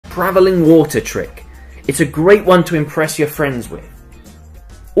travelling water trick. It's a great one to impress your friends with.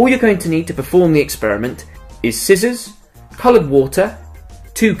 All you're going to need to perform the experiment is scissors, coloured water,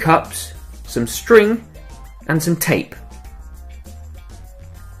 2 cups, some string and some tape.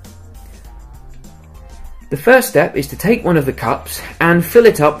 The first step is to take one of the cups and fill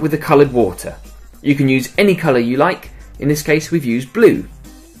it up with the coloured water. You can use any colour you like, in this case we've used blue.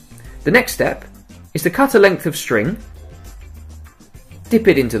 The next step is to cut a length of string, dip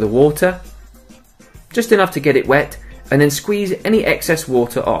it into the water, just enough to get it wet, and then squeeze any excess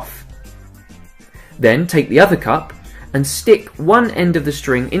water off. Then take the other cup and stick one end of the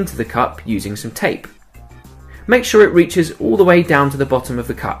string into the cup using some tape. Make sure it reaches all the way down to the bottom of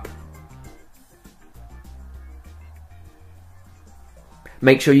the cup.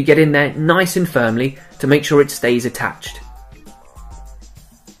 Make sure you get in there nice and firmly to make sure it stays attached.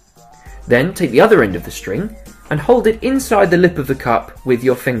 Then take the other end of the string and hold it inside the lip of the cup with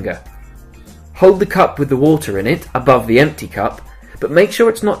your finger. Hold the cup with the water in it above the empty cup, but make sure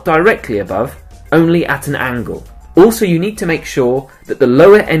it's not directly above, only at an angle. Also, you need to make sure that the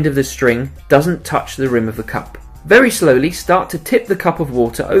lower end of the string doesn't touch the rim of the cup. Very slowly start to tip the cup of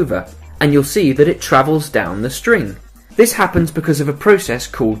water over, and you'll see that it travels down the string. This happens because of a process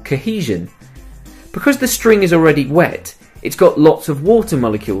called cohesion. Because the string is already wet, it's got lots of water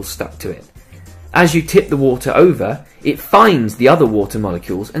molecules stuck to it. As you tip the water over, it finds the other water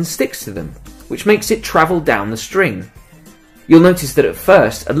molecules and sticks to them, which makes it travel down the string. You'll notice that at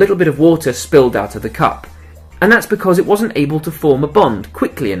first a little bit of water spilled out of the cup, and that's because it wasn't able to form a bond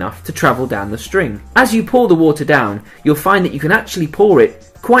quickly enough to travel down the string. As you pour the water down, you'll find that you can actually pour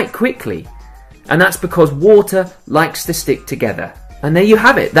it quite quickly, and that's because water likes to stick together. And there you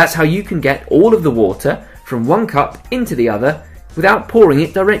have it. That's how you can get all of the water from one cup into the other without pouring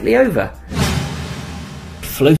it directly over.